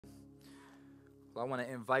Well, I want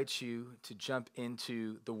to invite you to jump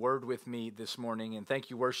into the Word with me this morning. And thank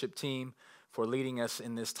you, worship team, for leading us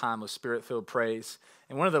in this time of Spirit-filled praise.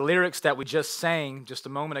 And one of the lyrics that we just sang just a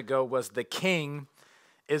moment ago was, "The King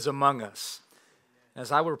is among us."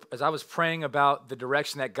 As I was praying about the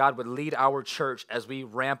direction that God would lead our church as we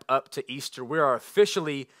ramp up to Easter, we are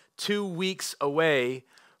officially 2 weeks away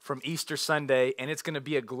from Easter Sunday, and it's going to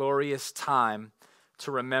be a glorious time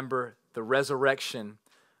to remember the resurrection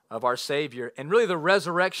of our Savior, and really the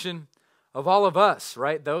resurrection of all of us,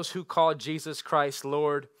 right? Those who call Jesus Christ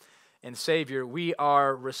Lord and Savior, we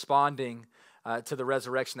are responding to the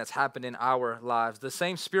resurrection that's happened in our lives. The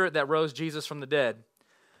same Spirit that rose Jesus from the dead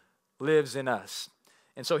lives in us.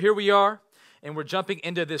 And so here we are, and we're jumping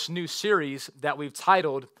into this new series that we've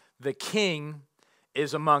titled, "The King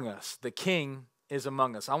is Among Us." The King is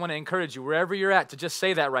among us. I want to encourage you, wherever you're at, to just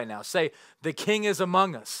say that right now. Say, "The King is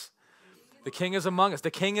among us." The King is among us. The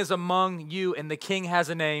King is among you, and the King has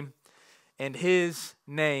a name, and his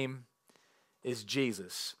name is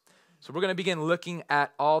Jesus. So we're going to begin looking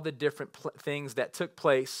at all the different things that took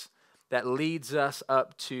place that leads us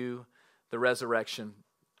up to the resurrection.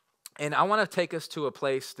 And I want to take us to a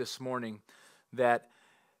place this morning that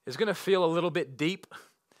is going to feel a little bit deep.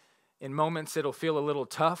 In moments, it'll feel a little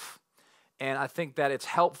tough. And I think that it's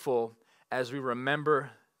helpful as we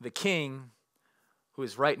remember the King who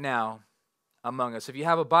is right now among us. If you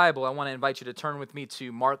have a Bible, I want to invite you to turn with me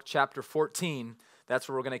to Mark chapter 14. That's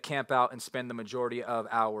where we're going to camp out and spend the majority of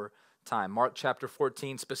our time. Mark chapter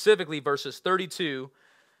 14, specifically verses 32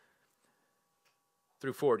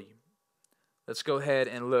 through 40. Let's go ahead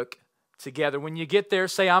and look together. When you get there,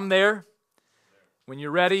 say, "I'm there." When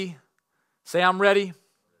you're ready, say, "I'm ready."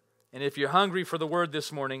 And if you're hungry for the word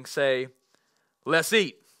this morning, say, "Let's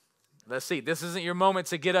eat." Let's eat. This isn't your moment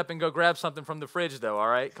to get up and go grab something from the fridge, though, all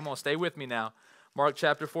right? Come on, stay with me now. Mark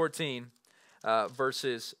chapter 14,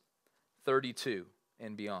 verses 32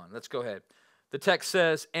 and beyond. Let's go ahead. The text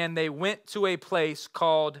says, "And they went to a place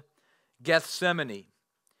called Gethsemane.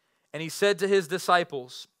 And he said to his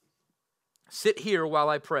disciples, 'Sit here while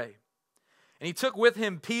I pray.' And he took with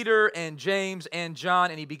him Peter and James and John,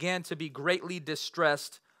 and he began to be greatly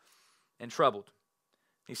distressed and troubled.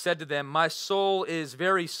 He said to them, 'My soul is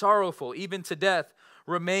very sorrowful, even to death.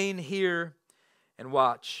 Remain here and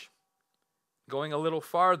watch.' Going a little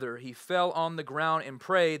farther, he fell on the ground and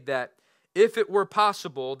prayed that if it were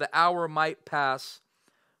possible, the hour might pass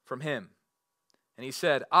from him. And he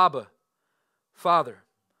said, 'Abba, Father,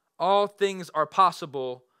 all things are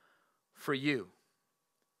possible for you.'"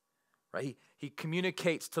 Right? He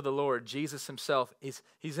communicates to the Lord. Jesus himself, he's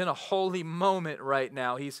in a holy moment right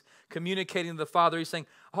now. He's communicating to the Father. He's saying,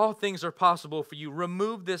 "All things are possible for you.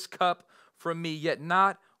 Remove this cup from me, yet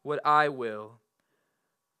not what I will,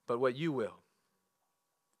 but what you will."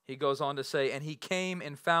 He goes on to say, "And he came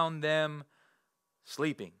and found them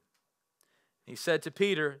sleeping. He said to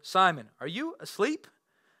Peter, 'Simon, are you asleep?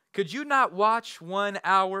 Could you not watch 1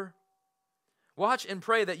 hour? Watch and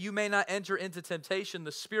pray that you may not enter into temptation.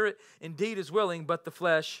 The spirit indeed is willing, but the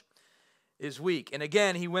flesh is weak.' And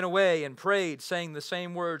again he went away and prayed, saying the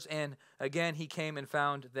same words. And again he came and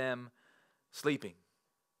found them sleeping.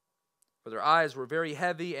 For their eyes were very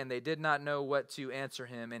heavy, and they did not know what to answer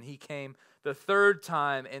him. And he came the third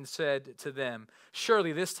time and said to them,"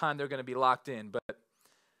 surely this time they're going to be locked in, but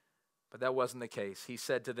that wasn't the case. He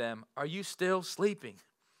said to them, "Are you still sleeping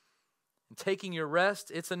and taking your rest?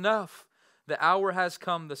 It's enough. The hour has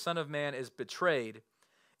come. The Son of Man is betrayed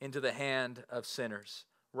into the hand of sinners.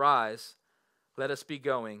 Rise, let us be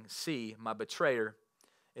going. See, my betrayer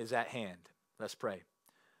is at hand." Let's pray.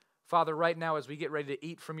 Father, right now as we get ready to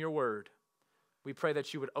eat from your word, we pray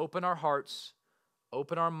that you would open our hearts,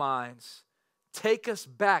 open our minds, take us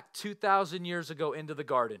back 2,000 years ago into the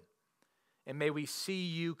garden, and may we see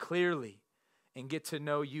you clearly and get to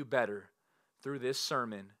know you better through this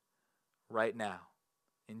sermon right now.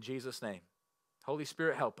 In Jesus' name. Holy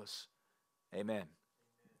Spirit, help us. Amen.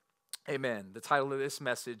 Amen. The title of this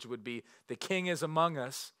message would be, "The King is Among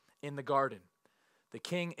Us in the Garden." The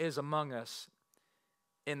King is among us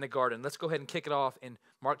in the garden. Let's go ahead and kick it off in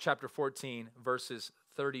Mark chapter 14, verses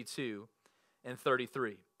 32 and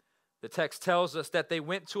 33. The text tells us that they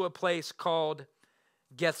went to a place called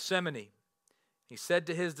Gethsemane. He said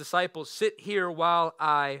to his disciples, "Sit here while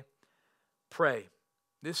I pray."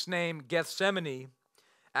 This name, Gethsemane,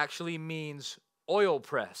 actually means oil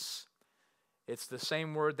press. It's the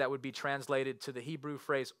same word that would be translated to the Hebrew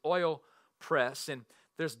phrase oil press. And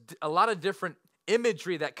there's a lot of different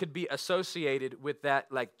imagery that could be associated with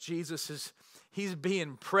that, like he's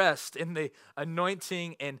being pressed in the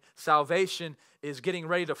anointing and salvation is getting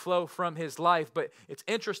ready to flow from his life. But it's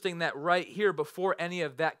interesting that right here, before any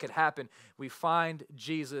of that could happen, we find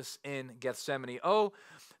Jesus in Gethsemane. Oh,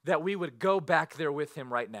 that we would go back there with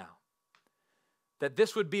him right now. That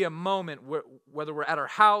this would be a moment where, whether we're at our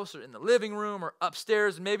house or in the living room or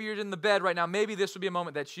upstairs, and maybe you're in the bed right now, maybe this would be a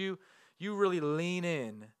moment that you really lean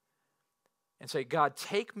in and say, God,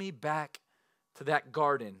 take me back to that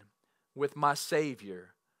garden with my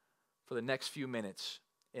Savior for the next few minutes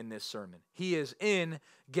in this sermon. He is in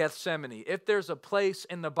Gethsemane. If there's a place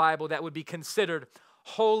in the Bible that would be considered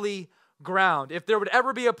holy ground, if there would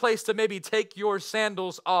ever be a place to maybe take your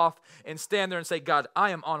sandals off and stand there and say, God,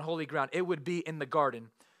 I am on holy ground, it would be in the Garden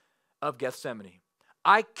of Gethsemane.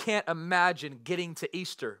 I can't imagine getting to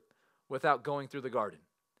Easter without going through the garden.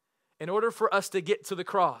 In order for us to get to the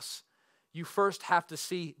cross, you first have to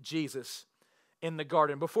see Jesus in the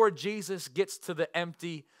garden. Before Jesus gets to the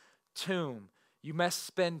empty tomb, you must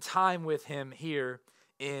spend time with him here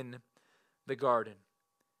in the garden.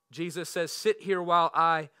 Jesus says, sit here while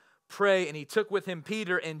I pray. And he took with him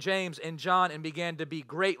Peter and James and John and began to be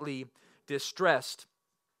greatly distressed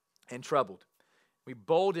and troubled. We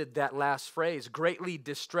bolded that last phrase, greatly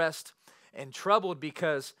distressed and troubled,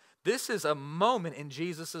 because this is a moment in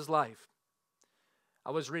Jesus' life. I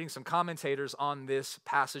was reading some commentators on this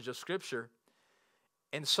passage of Scripture,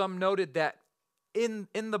 and some noted that in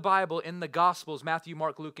the Bible, in the Gospels, Matthew,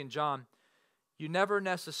 Mark, Luke, and John, you never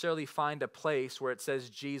necessarily find a place where it says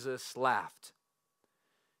Jesus laughed.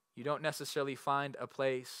 You don't necessarily find a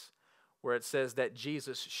place where it says that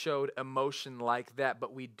Jesus showed emotion like that,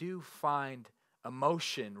 but we do find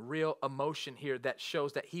emotion, real emotion here that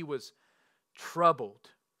shows that he was troubled,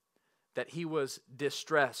 that he was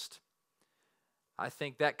distressed. I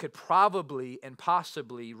think that could probably and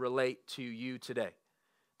possibly relate to you today.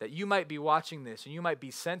 That you might be watching this and you might be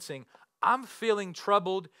sensing, I'm feeling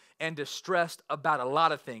troubled and distressed about a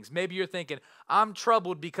lot of things. Maybe you're thinking, I'm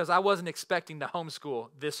troubled because I wasn't expecting to homeschool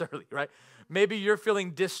this early, right? Maybe you're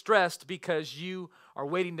feeling distressed because you are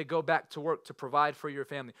waiting to go back to work to provide for your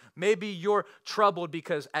family. Maybe you're troubled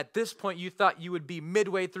because at this point you thought you would be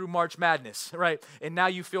midway through March Madness, right? And now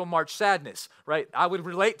you feel March sadness, right? I would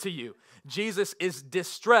relate to you. Jesus is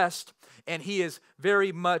distressed and he is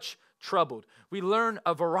very much troubled. We learn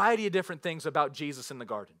a variety of different things about Jesus in the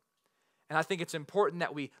garden. And I think it's important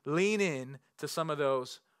that we lean in to some of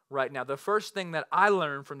those right now. The first thing that I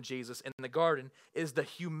learned from Jesus in the garden is the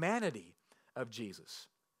humanity of Jesus.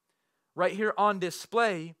 Right here on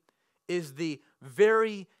display is the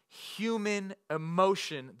very human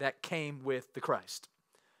emotion that came with the Christ.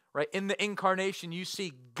 Right? In the incarnation, you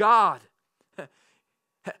see God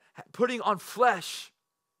putting on flesh.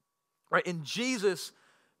 Right? In Jesus,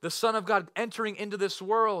 the Son of God entering into this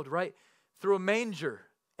world, right? Through a manger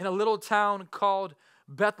in a little town called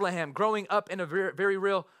Bethlehem, growing up in a very, very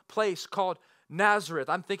real place called Nazareth.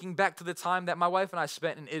 I'm thinking back to the time that my wife and I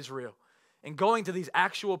spent in Israel and going to these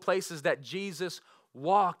actual places that Jesus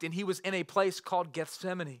walked, and he was in a place called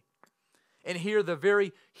Gethsemane. And here the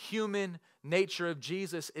very human nature of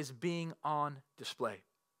Jesus is being on display. It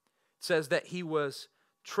says that he was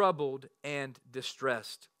troubled and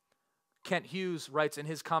distressed. Kent Hughes writes in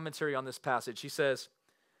his commentary on this passage, he says,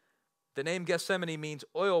 the name Gethsemane means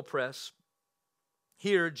oil press.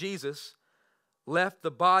 Here, Jesus left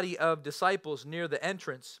the body of disciples near the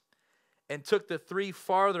entrance and took the three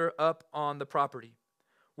farther up on the property,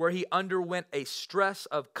 where he underwent a stress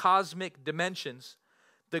of cosmic dimensions,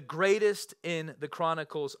 the greatest in the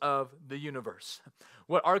chronicles of the universe.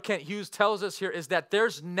 What R. Kent Hughes tells us here is that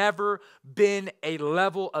there's never been a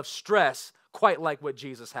level of stress quite like what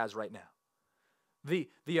Jesus has right now.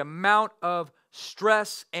 The amount of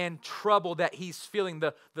stress and trouble that he's feeling,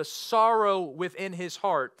 the sorrow within his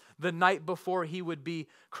heart the night before he would be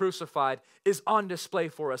crucified is on display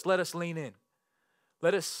for us. Let us lean in.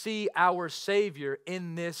 Let us see our Savior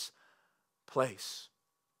in this place.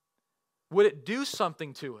 Would it do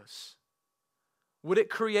something to us? Would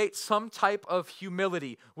it create some type of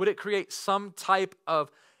humility? Would it create some type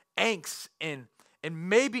of angst and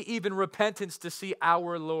maybe even repentance to see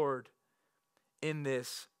our Lord in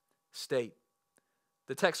this state?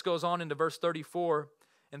 The text goes on into verse 34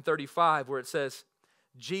 and 35 where it says,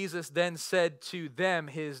 Jesus then said to them,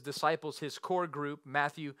 his disciples, his core group,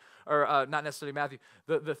 Matthew, or not necessarily Matthew,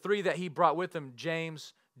 the three that he brought with him,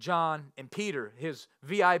 James, John, and Peter, his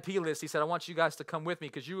VIP list. He said, I want you guys to come with me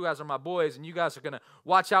because you guys are my boys and you guys are going to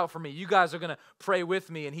watch out for me. You guys are going to pray with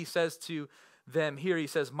me. And he says to them here, he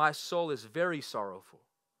says, my soul is very sorrowful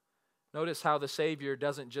Notice how the Savior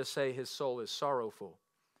doesn't just say his soul is sorrowful.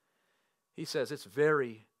 He says it's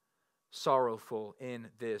very sorrowful in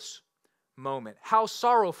this moment. How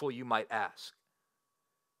sorrowful, you might ask?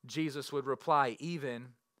 Jesus would reply, even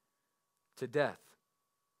to death.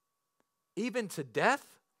 Even to death?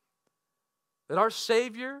 That our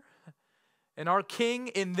Savior and our King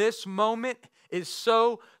in this moment is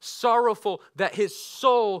so sorrowful that his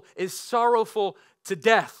soul is sorrowful to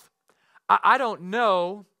death. I don't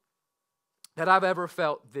know that I've ever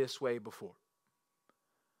felt this way before.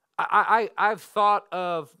 I've thought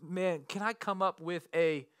of, man, can I come up with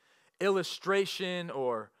a illustration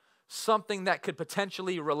or something that could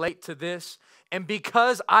potentially relate to this? And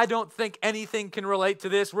because I don't think anything can relate to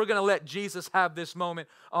this, we're going to let Jesus have this moment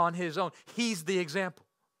on his own. He's the example.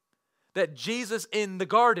 That Jesus in the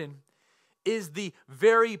garden is the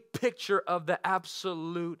very picture of the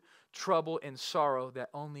absolute trouble and sorrow that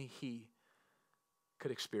only he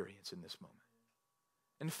could experience in this moment.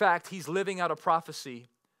 In fact, he's living out a prophecy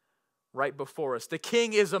right before us. The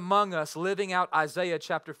King is among us, living out Isaiah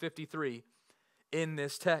chapter 53 in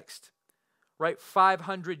this text. Right,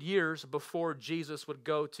 500 years before Jesus would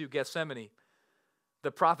go to Gethsemane,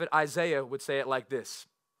 the prophet Isaiah would say it like this: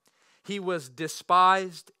 he was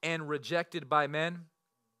despised and rejected by men,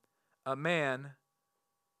 a man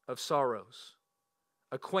of sorrows,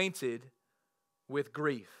 acquainted with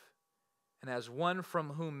grief. And as one from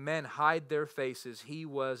whom men hide their faces, he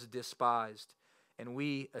was despised, and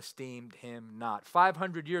we esteemed him not.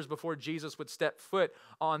 500 years before Jesus would step foot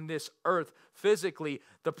on this earth physically,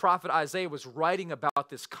 the prophet Isaiah was writing about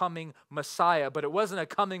this coming Messiah. But it wasn't a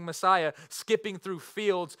coming Messiah skipping through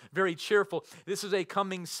fields, very cheerful. This is a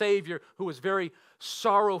coming Savior who was very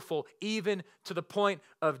sorrowful, even to the point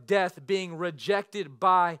of death, being rejected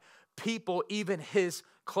by people, even his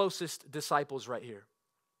closest disciples right here.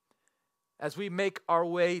 As we make our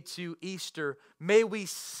way to Easter, may we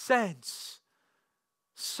sense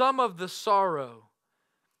some of the sorrow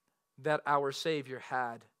that our Savior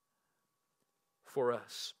had for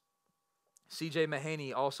us. C.J.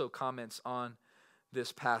 Mahaney also comments on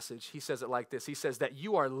this passage. He says it like this. He says that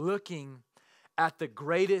you are looking at the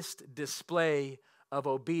greatest display of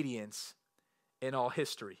obedience in all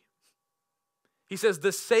history. He says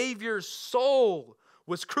the Savior's soul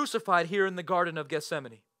was crucified here in the Garden of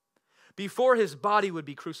Gethsemane before his body would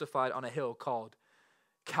be crucified on a hill called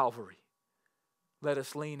Calvary. Let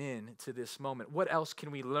us lean in to this moment. What else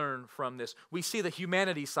can we learn from this? We see the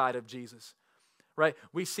humanity side of Jesus, right?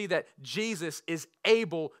 We see that Jesus is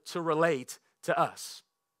able to relate to us.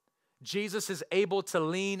 Jesus is able to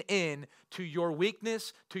lean in to your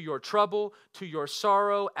weakness, to your trouble, to your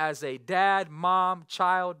sorrow as a dad, mom,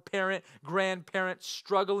 child, parent, grandparent,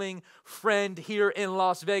 struggling friend here in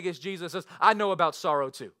Las Vegas. Jesus says, I know about sorrow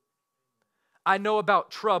too. I know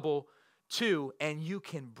about trouble too, and you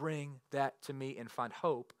can bring that to me and find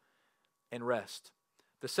hope and rest.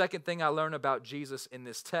 The second thing I learn about Jesus in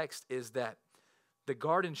this text is that the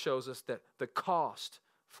garden shows us that the cost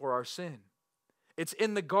for our sin. It's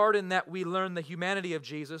in the garden that we learn the humanity of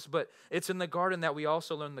Jesus, but it's in the garden that we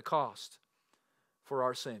also learn the cost for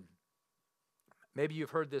our sin. Maybe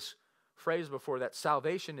you've heard this phrase before, that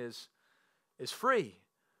salvation is free,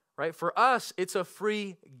 right? For us, it's a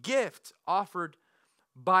free gift offered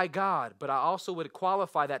by God, but I also would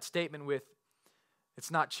qualify that statement with,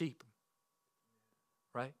 it's not cheap,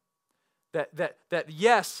 right? That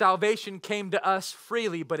yes, salvation came to us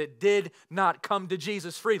freely, but it did not come to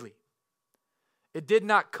Jesus freely. It did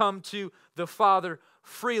not come to the Father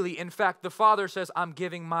freely. In fact, the Father says, I'm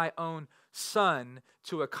giving my own Son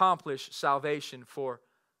to accomplish salvation for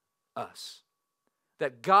us.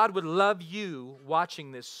 That God would love you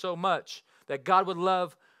watching this so much, that God would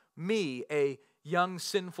love me, a young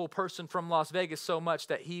sinful person from Las Vegas, so much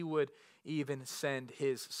that he would even send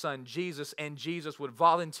his Son Jesus, and Jesus would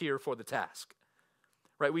volunteer for the task.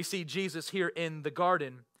 Right? We see Jesus here in the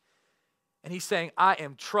garden, and he's saying, I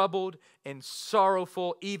am troubled and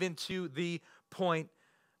sorrowful even to the point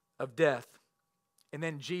of death. And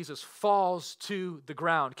then Jesus falls to the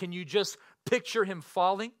ground. Can you just picture him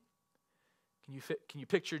falling? Can you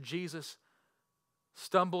picture Jesus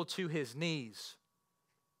stumble to his knees?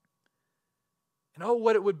 And oh,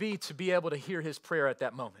 what it would be to be able to hear his prayer at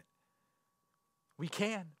that moment. We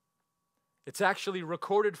can. It's actually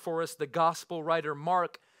recorded for us. The gospel writer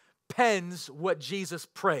Mark pens what Jesus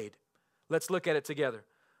prayed. Let's look at it together.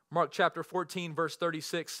 Mark chapter 14, verse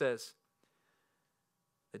 36 says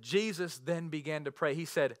that Jesus then began to pray. He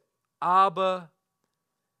said, Abba,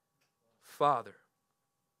 Father.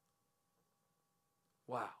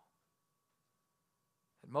 Wow.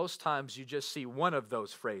 And most times you just see one of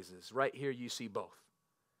those phrases. Right here you see both.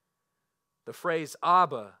 The phrase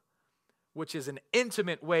Abba, which is an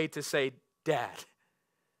intimate way to say Dad,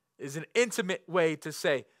 is an intimate way to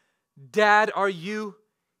say, Dad, are you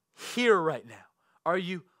here right now? Are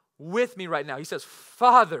you with me right now? He says,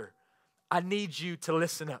 Father, I need you to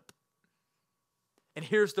listen up. And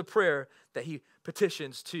here's the prayer that he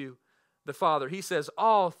petitions to the Father. He says,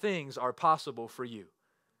 all things are possible for you.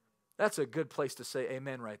 That's a good place to say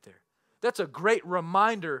amen right there. That's a great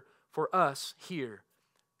reminder for us here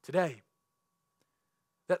today.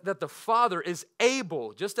 That the Father is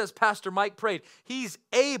able, just as Pastor Mike prayed, He's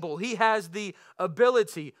able, He has the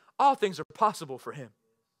ability. All things are possible for Him.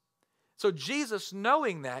 So Jesus,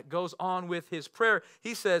 knowing that, goes on with His prayer.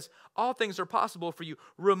 He says, all things are possible for you.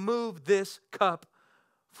 Remove this cup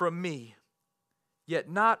from me, yet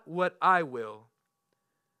not what I will,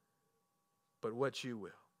 but what you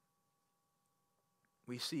will.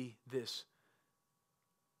 We see this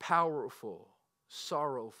powerful,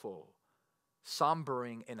 sorrowful,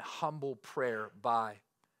 sombering, and humble prayer by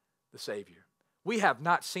the Savior. We have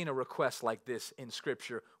not seen a request like this in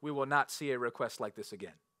Scripture. We will not see a request like this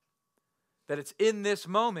again. That it's in this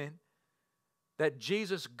moment that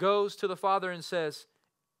Jesus goes to the Father and says,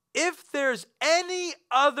 if there's any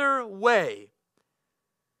other way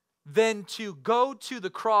than to go to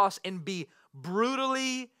the cross and be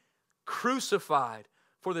brutally crucified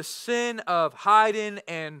for the sin of Hayden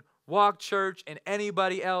and Walk Church and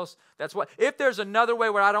anybody else, that's what. If there's another way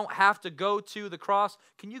where I don't have to go to the cross,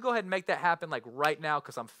 can you go ahead and make that happen like right now,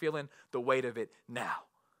 because I'm feeling the weight of it now.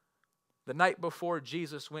 The night before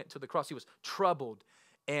Jesus went to the cross, he was troubled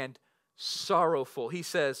and sorrowful. He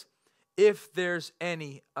says, if there's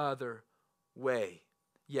any other way,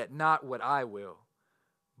 yet not what I will,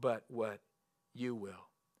 but what you will.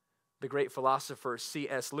 The great philosopher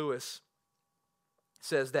C.S. Lewis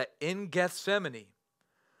says that in Gethsemane,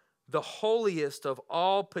 the holiest of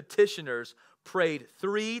all petitioners prayed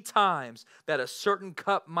 3 times that a certain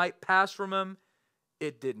cup might pass from him.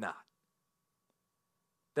 It did not.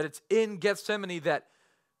 That it's in Gethsemane that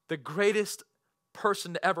the greatest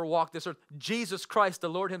person to ever walk this earth, Jesus Christ, the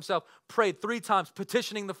Lord himself, prayed 3 times,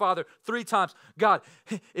 petitioning the Father 3 times. God,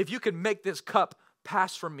 if you could make this cup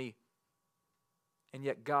pass from me. And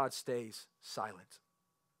yet God stays silent.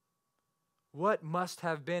 What must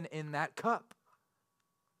have been in that cup?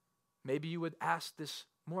 Maybe you would ask this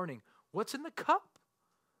morning, what's in the cup?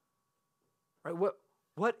 Right?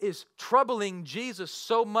 What is troubling Jesus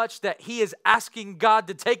so much that he is asking God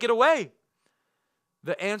to take it away?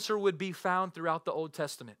 The answer would be found throughout the Old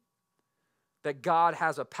Testament. That God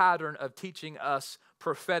has a pattern of teaching us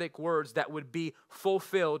prophetic words that would be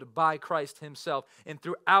fulfilled by Christ himself. And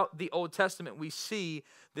throughout the Old Testament, we see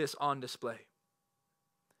this on display.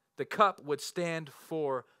 The cup would stand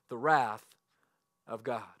for the wrath of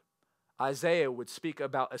God. Isaiah would speak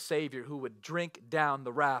about a Savior who would drink down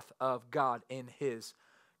the wrath of God in his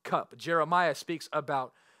cup. Jeremiah speaks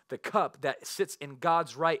about the cup that sits in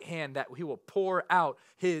God's right hand, that he will pour out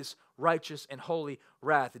his righteous and holy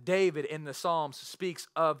wrath. David in the Psalms speaks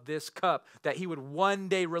of this cup, that he would one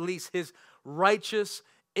day release his righteous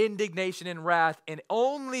indignation and wrath, and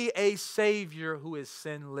only a Savior who is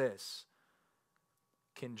sinless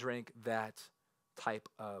can drink that type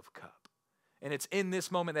of cup. And it's in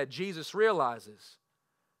this moment that Jesus realizes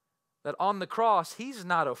that on the cross, he's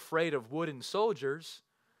not afraid of wooden soldiers.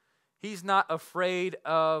 He's not afraid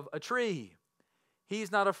of a tree.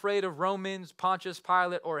 He's not afraid of Romans, Pontius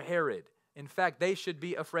Pilate, or Herod. In fact, they should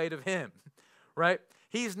be afraid of him, right?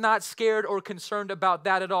 He's not scared or concerned about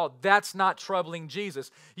that at all. That's not troubling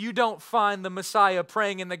Jesus. You don't find the Messiah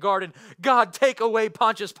praying in the garden, God, take away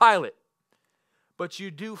Pontius Pilate. But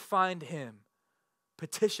you do find him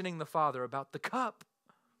petitioning the Father about the cup.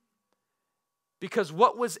 Because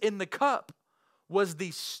what was in the cup was the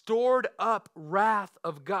stored up wrath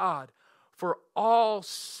of God for all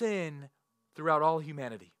sin throughout all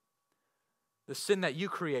humanity. The sin that you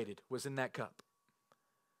created was in that cup.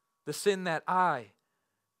 The sin that I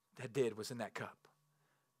did was in that cup.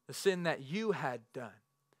 The sin that you had done.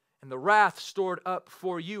 And the wrath stored up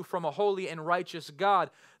for you from a holy and righteous God.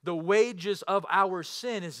 The wages of our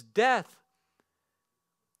sin is death.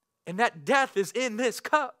 And that death is in this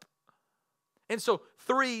cup. And so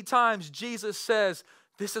 3 times Jesus says,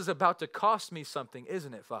 this is about to cost me something,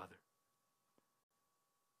 isn't it, Father?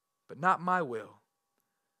 But not my will,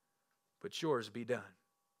 but yours be done.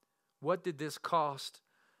 What did this cost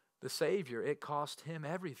the Savior? It cost him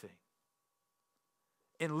everything.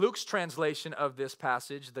 In Luke's translation of this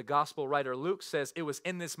passage, the gospel writer Luke says it was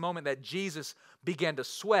in this moment that Jesus began to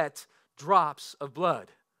sweat drops of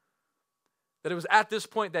blood. That it was at this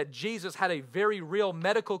point that Jesus had a very real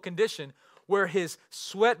medical condition where his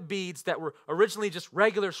sweat beads that were originally just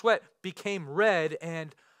regular sweat became red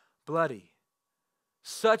and bloody.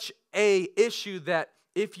 Such a issue that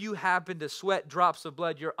if you happen to sweat drops of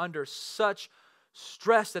blood, you're under such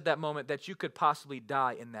stress at that moment that you could possibly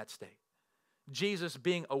die in that state. Jesus,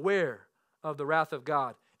 being aware of the wrath of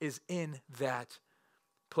God, is in that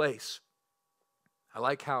place. I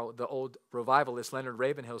like how the old revivalist Leonard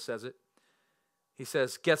Ravenhill says it. He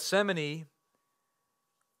says, Gethsemane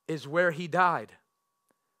is where he died.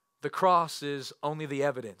 The cross is only the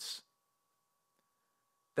evidence.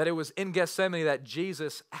 That it was in Gethsemane that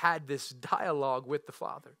Jesus had this dialogue with the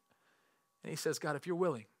Father. And he says, God, if you're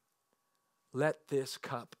willing, let this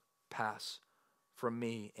cup pass from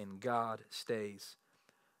me. And God stays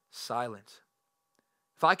silent.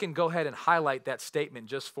 If I can go ahead and highlight that statement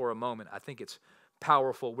just for a moment, I think it's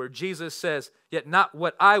powerful, where Jesus says, yet not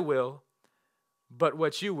what I will, but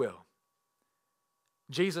what you will.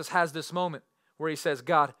 Jesus has this moment where he says,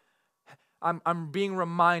 God, I'm being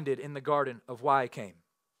reminded in the garden of why I came.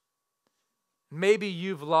 Maybe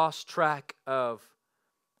you've lost track of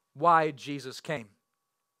why Jesus came.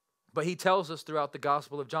 But he tells us throughout the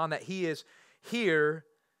Gospel of John that he is here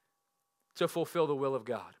to fulfill the will of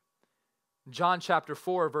God. John chapter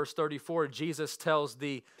 4, verse 34, Jesus tells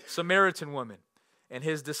the Samaritan woman and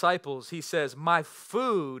his disciples, he says, my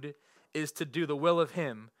food is to do the will of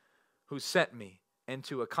him who sent me and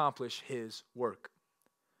to accomplish his work.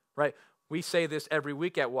 Right? We say this every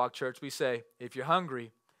week at Walk Church. We say, if you're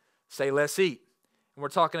hungry, say, let's eat. And we're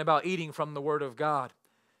talking about eating from the Word of God.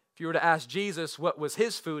 If you were to ask Jesus what was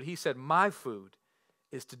his food, he said, my food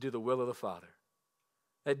is to do the will of the Father.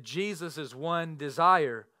 That Jesus' one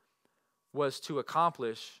desire was to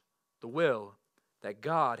accomplish the will that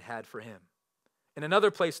God had for him. In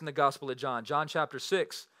another place in the Gospel of John, John chapter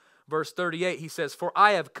 6, verse 38, he says, for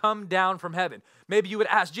I have come down from heaven. Maybe you would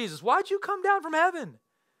ask Jesus, why'd you come down from heaven?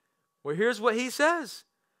 Well, here's what he says.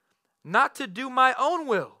 Not to do my own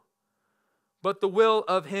will, but the will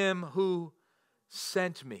of him who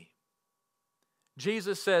sent me.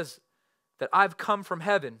 Jesus says that I've come from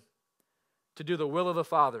heaven to do the will of the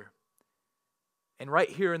Father. And right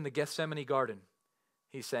here in the Gethsemane garden,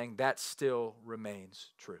 he's saying that still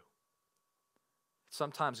remains true.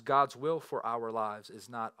 Sometimes God's will for our lives is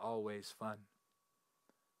not always fun.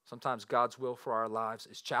 Sometimes God's will for our lives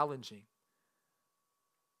is challenging,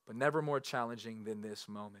 but never more challenging than this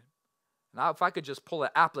moment. Now, if I could just pull an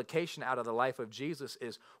application out of the life of Jesus,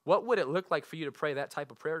 is what would it look like for you to pray that type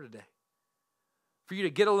of prayer today? For you to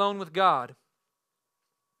get alone with God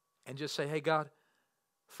and just say, hey, God,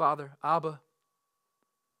 Father, Abba,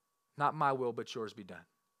 not my will, but yours be done.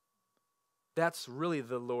 That's really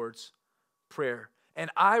the Lord's prayer. And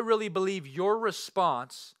I really believe your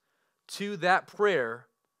response to that prayer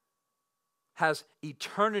has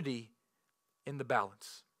eternity in the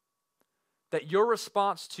balance. That your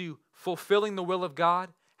response to fulfilling the will of God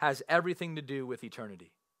has everything to do with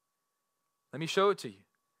eternity. Let me show it to you.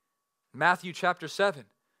 Matthew chapter 7,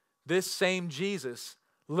 this same Jesus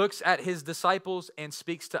looks at his disciples and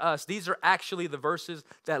speaks to us. These are actually the verses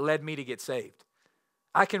that led me to get saved.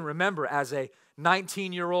 I can remember as a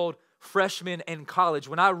 19-year-old freshman in college,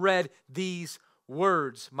 when I read these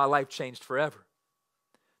words, my life changed forever.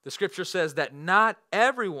 The scripture says that not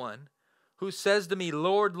everyone who says to me,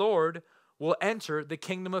 Lord, Lord, will enter the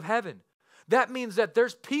kingdom of heaven. That means that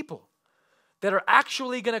there's people that are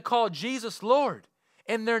actually going to call Jesus Lord,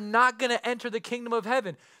 and they're not going to enter the kingdom of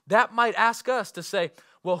heaven. That might ask us to say,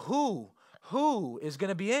 well, who is going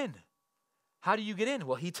to be in? How do you get in?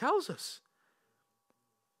 Well, he tells us.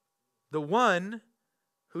 The one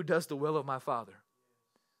who does the will of my Father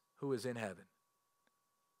who is in heaven.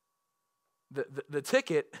 The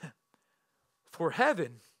ticket for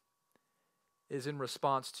heaven is in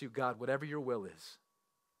response to God, whatever your will is,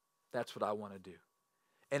 that's what I want to do.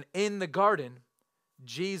 And in the garden,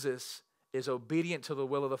 Jesus is obedient to the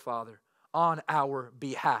will of the Father on our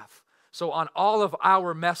behalf. So on all of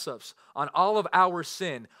our mess-ups, on all of our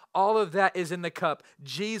sin, all of that is in the cup.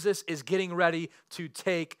 Jesus is getting ready to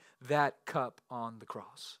take that cup on the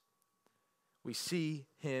cross. We see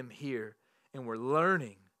him here, and we're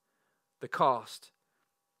learning the cost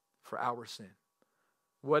for our sin.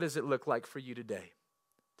 What does it look like for you today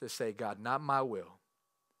to say, God, not my will,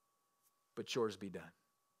 but yours be done?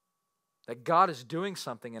 That God is doing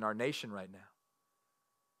something in our nation right now.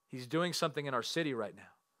 He's doing something in our city right now.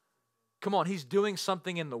 Come on, he's doing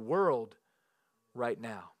something in the world right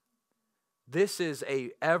now. This is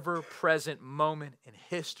an ever-present moment in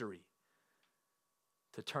history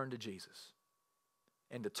to turn to Jesus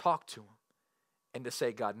and to talk to him and to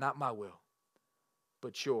say, God, not my will,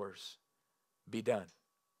 but yours be done.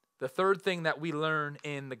 The third thing that we learn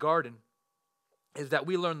in the garden is that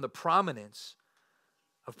we learn the prominence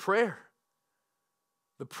of prayer.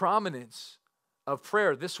 The prominence of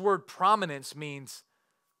prayer. This word prominence means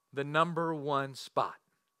the number one spot.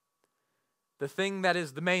 The thing that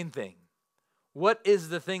is the main thing. What is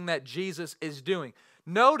the thing that Jesus is doing?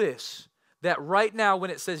 Notice that right now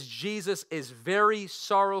when it says Jesus is very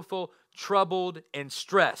sorrowful, troubled, and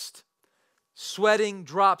stressed, sweating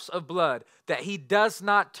drops of blood, that he does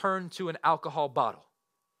not turn to an alcohol bottle.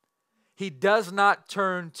 He does not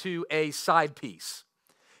turn to a side piece.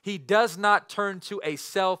 He does not turn to a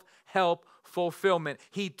self-help fulfillment.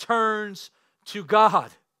 He turns to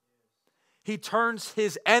God. He turns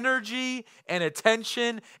his energy and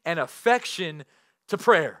attention and affection to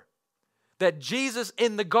prayer. That Jesus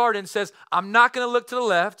in the garden says, I'm not going to look to the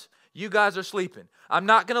left. You guys are sleeping. I'm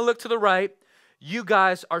not going to look to the right. You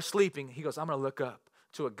guys are sleeping. He goes, I'm going to look up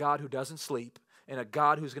to a God who doesn't sleep and a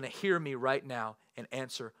God who's going to hear me right now and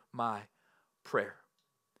answer my prayer.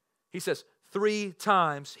 He says 3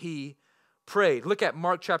 times he prayed. Look at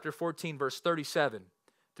Mark chapter 14, verse 37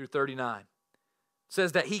 through 39. It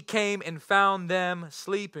says that he came and found them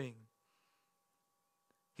sleeping.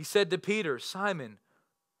 He said to Peter, Simon,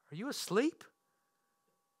 are you asleep?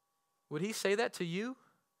 Would he say that to you?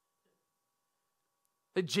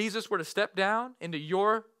 That Jesus were to step down into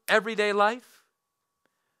your everyday life?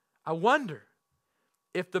 I wonder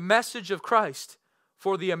if the message of Christ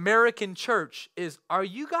for the American church is, are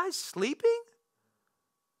you guys sleeping?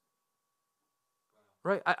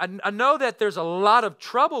 Right? I know that there's a lot of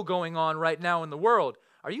trouble going on right now in the world.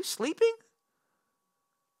 Are you sleeping?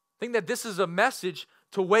 I think that this is a message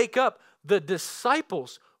to wake up the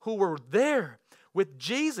disciples who were there with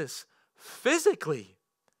Jesus physically,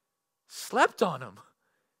 slept on him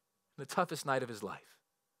the toughest night of his life.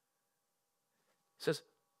 He says,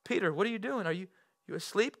 Peter, what are you doing? Are you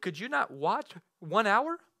asleep? Could you not watch 1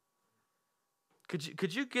 hour?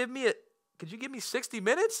 Could you give me 60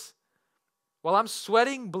 minutes while I'm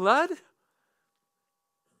sweating blood?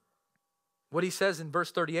 What he says in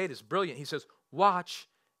verse 38 is brilliant. He says, watch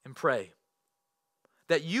and pray,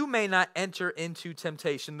 that you may not enter into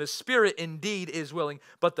temptation. The spirit indeed is willing,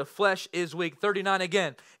 but the flesh is weak. 39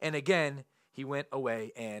 again. And again, he went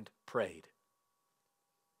away and prayed.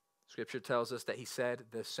 Scripture tells us that he said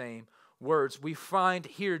the same words. We find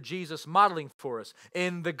here Jesus modeling for us.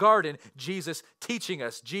 In the garden, Jesus teaching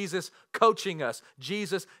us, Jesus coaching us,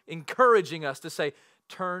 Jesus encouraging us to say,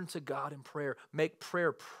 turn to God in prayer. Make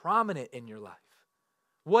prayer prominent in your life.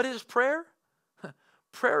 What is prayer?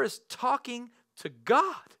 Prayer is talking to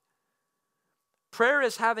God. Prayer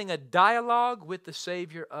is having a dialogue with the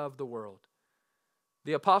Savior of the world.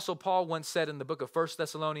 The Apostle Paul once said in the book of 1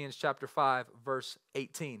 Thessalonians chapter 5, verse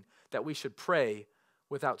 18, that we should pray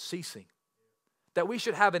without ceasing. That we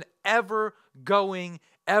should have an ever-going,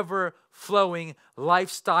 ever-flowing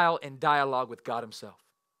lifestyle and dialogue with God himself.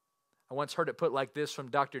 I once heard it put like this from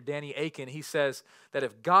Dr. Danny Akin. He says that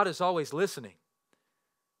if God is always listening,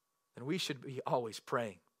 then we should be always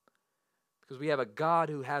praying. Because we have a God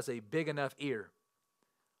who has a big enough ear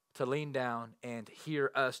to lean down and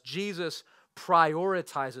hear us. Jesus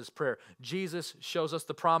prioritizes prayer. Jesus shows us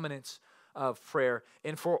the prominence of prayer.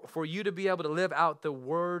 And for you to be able to live out the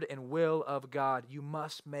word and will of God, you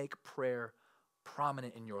must make prayer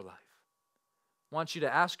prominent in your life. I want you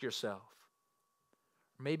to ask yourself,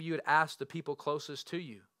 maybe you would ask the people closest to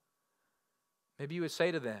you. Maybe you would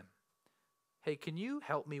say to them, hey, can you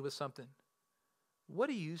help me with something? What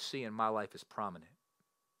do you see in my life as prominent?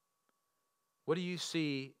 What do you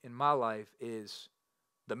see in my life is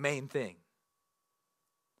the main thing?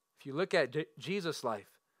 If you look at Jesus' life,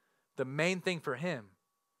 the main thing for him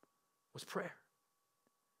was prayer.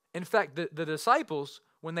 In fact, the disciples,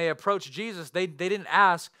 when they approached Jesus, they didn't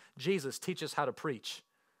ask, Jesus, teach us how to preach.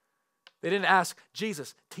 They didn't ask,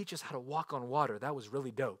 Jesus, teach us how to walk on water. That was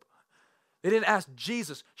really dope. They didn't ask,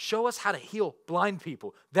 Jesus, show us how to heal blind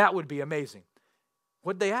people. That would be amazing.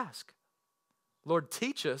 What did they ask? Lord,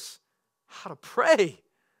 teach us how to pray.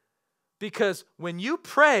 Because when you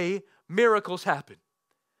pray, miracles happen.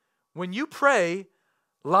 When you pray,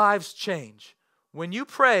 lives change. When you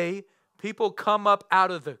pray, people come up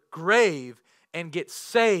out of the grave and get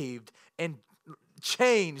saved and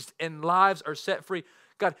changed and lives are set free.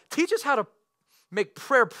 God, teach us how to make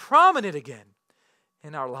prayer prominent again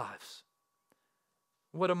in our lives.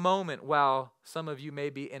 What a moment while some of you may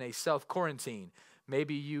be in a self-quarantine.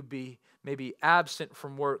 Maybe you may be absent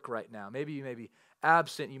from work right now. Maybe you may be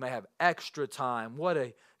absent. You may have extra time. What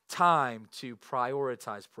a time to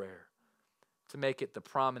prioritize prayer, to make it the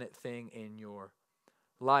prominent thing in your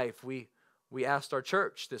life. We asked our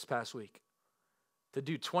church this past week, to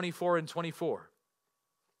do 24 and 24.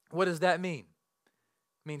 What does that mean?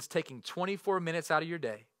 It means taking 24 minutes out of your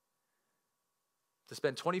day to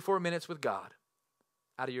spend 24 minutes with God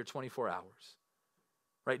out of your 24 hours.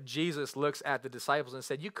 Right? Jesus looks at the disciples and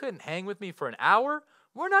said, you couldn't hang with me for an hour?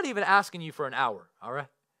 We're not even asking you for an hour, all right?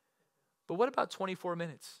 But what about 24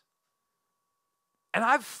 minutes? And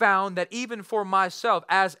I've found that even for myself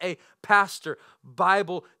as a pastor,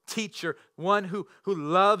 Bible teacher, one who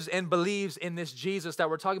loves and believes in this Jesus that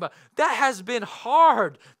we're talking about, that has been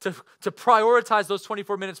hard to prioritize those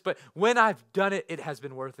 24 minutes. But when I've done it, it has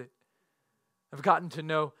been worth it. I've gotten to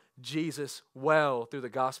know Jesus well through the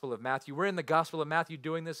Gospel of Matthew. We're in the Gospel of Matthew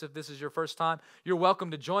doing this. If this is your first time, you're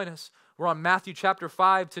welcome to join us. We're on Matthew chapter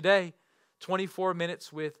 5 today. 24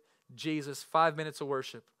 minutes with Jesus, 5 minutes of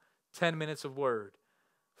worship, 10 minutes of word,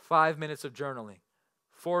 5 minutes of journaling,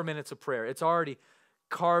 4 minutes of prayer. It's already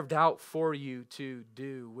carved out for you to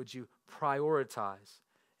do. Would you prioritize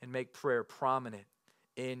and make prayer prominent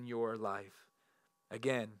in your life?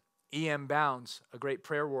 Again, E.M. Bounds, a great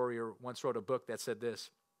prayer warrior, once wrote a book that said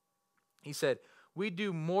this. He said, we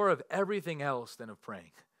do more of everything else than of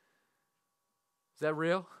praying. Is that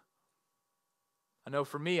real? I know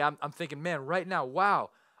for me, I'm thinking, man, right now,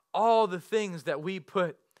 wow, all the things that we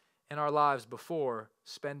put in our lives before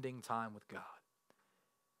spending time with God.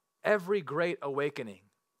 Every great awakening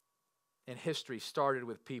in history started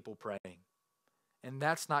with people praying. And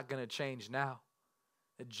that's not going to change now.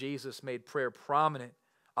 That Jesus made prayer prominent.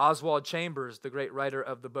 Oswald Chambers, the great writer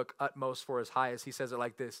of the book Utmost for His Highest, he says it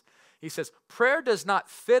like this. He says, prayer does not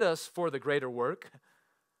fit us for the greater work.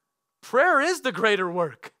 Prayer is the greater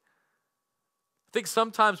work. I think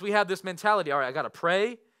sometimes we have this mentality, all right, I got to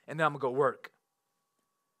pray, and then I'm going to go work.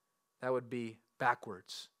 That would be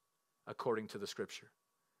backwards, according to the Scripture.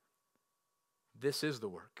 This is the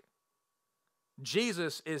work.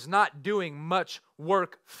 Jesus is not doing much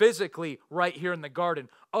work physically right here in the garden.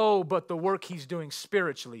 Oh, but the work He's doing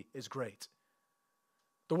spiritually is great.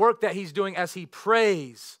 The work that He's doing as He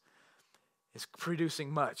prays is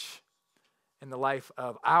producing much in the life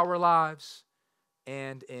of our lives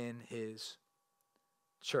and in His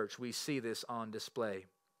church. We see this on display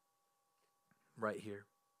right here.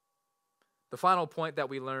 The final point that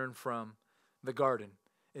we learn from the garden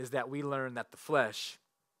is that we learn that the flesh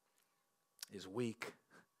is weak,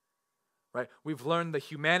 right? We've learned the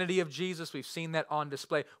humanity of Jesus. We've seen that on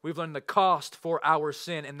display. We've learned the cost for our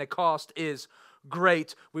sin, and the cost is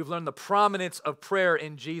great. We've learned the prominence of prayer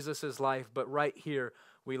in Jesus' life, but right here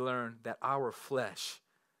we learn that our flesh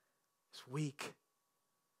is weak,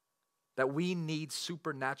 that we need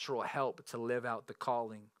supernatural help to live out the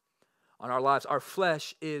calling on our lives. Our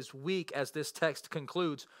flesh is weak, as this text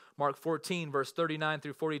concludes. Mark 14, verse 39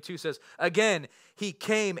 through 42 says, again, He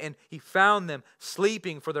came and He found them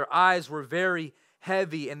sleeping, for their eyes were very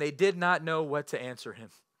heavy, and they did not know what to answer Him.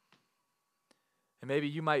 And maybe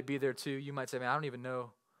you might be there too. You might say, man, I don't even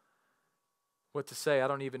know what to say. I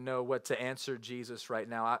don't even know what to answer Jesus right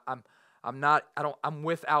now. I'm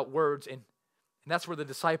without words. And that's where the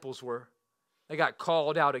disciples were. They got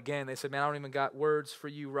called out again. They said, man, I don't even got words for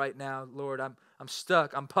you right now, Lord. I'm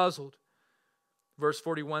stuck. I'm puzzled. Verse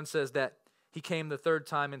 41 says that He came the third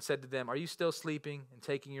time and said to them, are you still sleeping and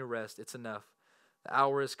taking your rest? It's enough. The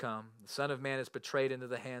hour has come. The Son of Man is betrayed into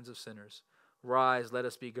the hands of sinners. Rise, let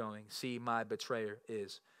us be going. See, my betrayer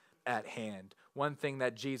is at hand. One thing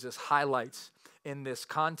that Jesus highlights in this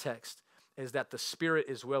context is that the spirit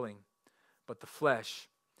is willing, but the flesh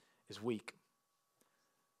is weak.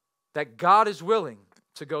 That God is willing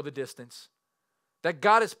to go the distance. That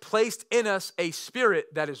God has placed in us a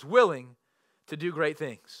spirit that is willing to do great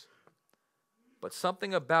things. But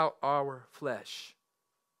something about our flesh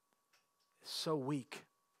is so weak.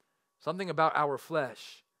 Something about our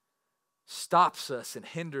flesh stops us and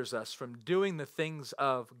hinders us from doing the things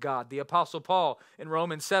of God. The Apostle Paul in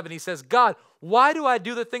Romans 7, he says, God, why do I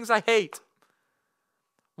do the things I hate?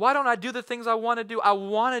 Why don't I do the things I want to do? I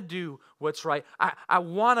want to do what's right. I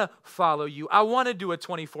want to follow you. I want to do a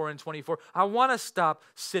 24 and 24. I want to stop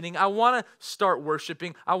sinning. I want to start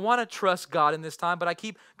worshiping. I want to trust God in this time, but I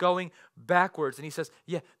keep going backwards. And he says,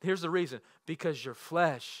 yeah, here's the reason. Because your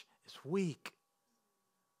flesh is weak.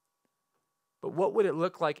 But what would it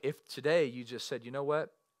look like if today you just said, you know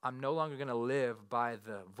what? I'm no longer going to live by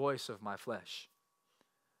the voice of my flesh,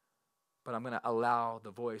 but I'm going to allow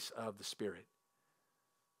the voice of the Spirit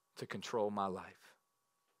to control my life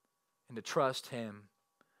and to trust Him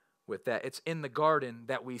with that. It's in the garden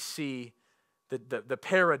that we see the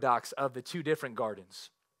paradox of the two different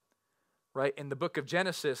gardens, right? In the book of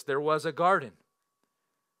Genesis, there was a garden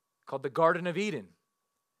called the Garden of Eden,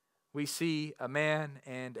 we see a man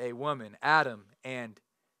and a woman, Adam and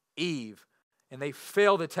Eve, and they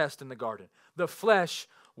fail the test in the garden. The flesh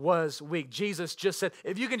was weak. Jesus just said,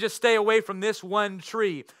 if you can just stay away from this one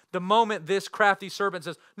tree, the moment this crafty serpent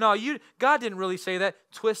says, no, God didn't really say that,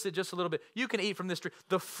 twist it just a little bit. You can eat from this tree.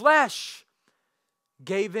 The flesh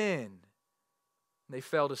gave in. They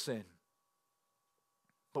fell to sin.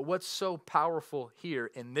 But what's so powerful here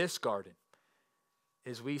in this garden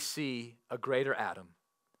is we see a greater Adam.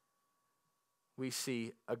 We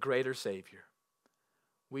see a greater Savior.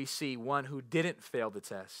 We see one who didn't fail the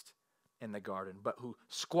test in the garden, but who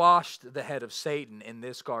squashed the head of Satan in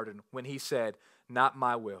this garden when he said, not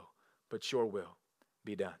my will, but your will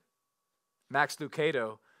be done. Max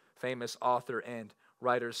Lucado, famous author and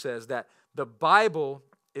writer, says that the Bible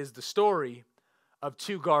is the story of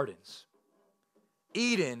two gardens,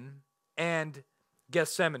 Eden and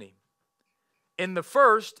Gethsemane. In the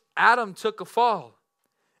first, Adam took a fall.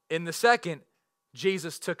 In the second,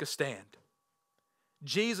 Jesus took a stand.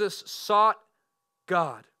 Jesus sought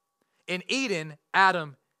God. In Eden,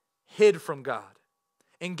 Adam hid from God.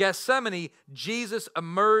 In Gethsemane, Jesus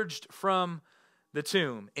emerged from the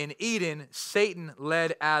tomb. In Eden, Satan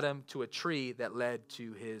led Adam to a tree that led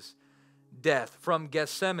to his death. From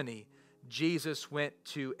Gethsemane, Jesus went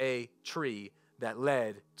to a tree that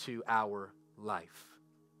led to our life.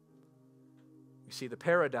 You see the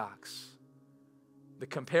paradox, the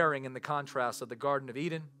comparing and the contrast of the Garden of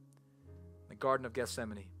Eden, the Garden of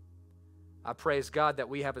Gethsemane. I praise God that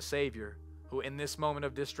we have a Savior who in this moment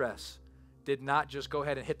of distress did not just go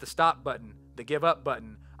ahead and hit the stop button, the give up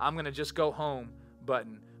button, I'm going to just go home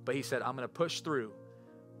button, but he said, I'm going to push through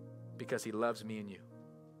because he loves me and you.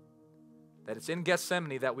 That it's in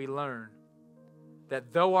Gethsemane that we learn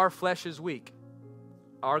that though our flesh is weak,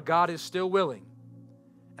 our God is still willing,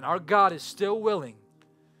 and our God is still willing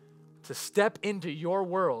to step into your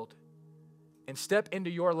world and step into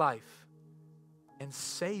your life and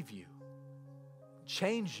save you,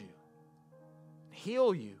 change you,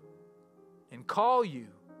 heal you, and call you,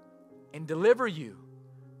 and deliver you.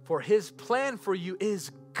 For his plan for you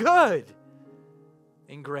is good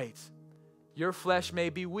and great. Your flesh may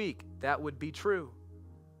be weak. That would be true.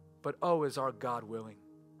 But oh, is our God willing.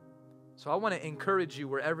 So I want to encourage you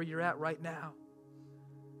wherever you're at right now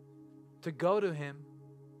to go to him.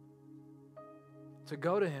 To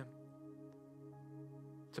go to him.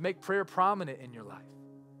 To make prayer prominent in your life.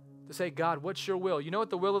 To say, God, what's your will? You know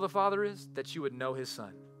what the will of the Father is? That you would know his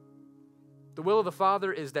Son. The will of the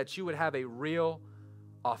Father is that you would have a real,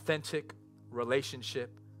 authentic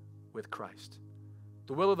relationship with Christ.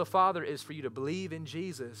 The will of the Father is for you to believe in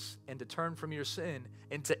Jesus and to turn from your sin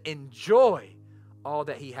and to enjoy all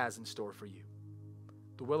that he has in store for you.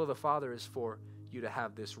 The will of the Father is for you to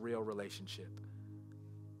have this real relationship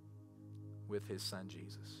with his Son,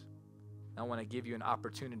 Jesus. I want to give you an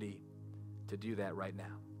opportunity to do that right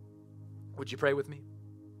now. Would you pray with me?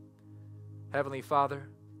 Heavenly Father,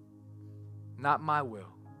 not my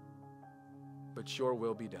will, but your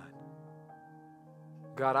will be done.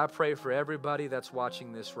 God, I pray for everybody that's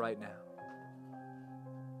watching this right now.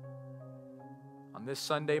 On this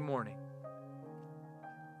Sunday morning,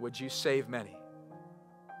 would you save many?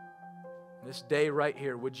 This day right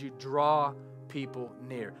here, would you draw people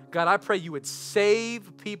near? God, I pray you would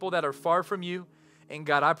save people that are far from you. And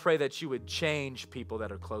God, I pray that you would change people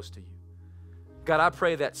that are close to you. God, I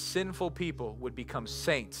pray that sinful people would become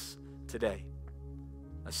saints today.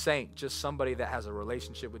 A saint, just somebody that has a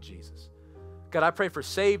relationship with Jesus. God, I pray for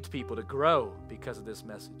saved people to grow because of this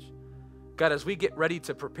message. God, as we get ready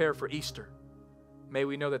to prepare for Easter, may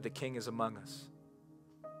we know that the King is among us.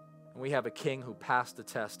 And we have a King who passed the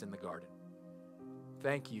test in the garden.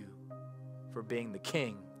 Thank you for being the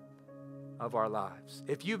King of our lives.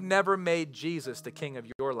 If you've never made Jesus the King of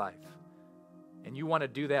your life, and you want to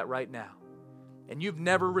do that right now, and you've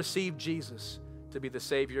never received Jesus to be the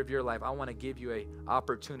Savior of your life, I want to give you an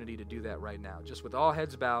opportunity to do that right now. Just with all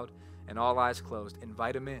heads bowed and all eyes closed,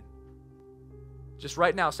 invite him in. Just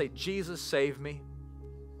right now say, Jesus, save me.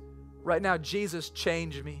 Right now, Jesus,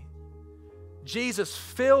 change me. Jesus,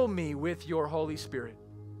 fill me with your Holy Spirit.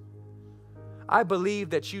 I believe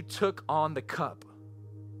that you took on the cup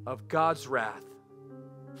of God's wrath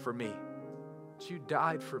for me. That you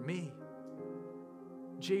died for me.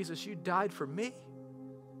 Jesus, you died for me.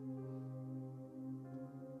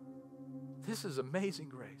 This is amazing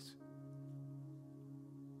grace.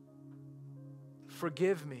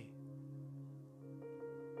 Forgive me.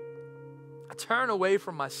 I turn away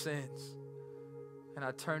from my sins and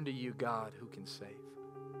I turn to you, God, who can save.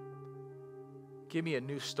 Give me a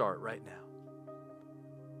new start right now.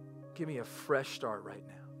 Give me a fresh start right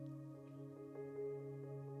now.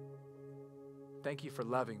 Thank you for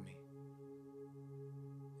loving me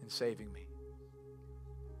and saving me.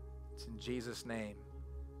 It's in Jesus' name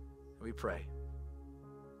we pray.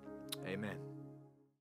 Amen.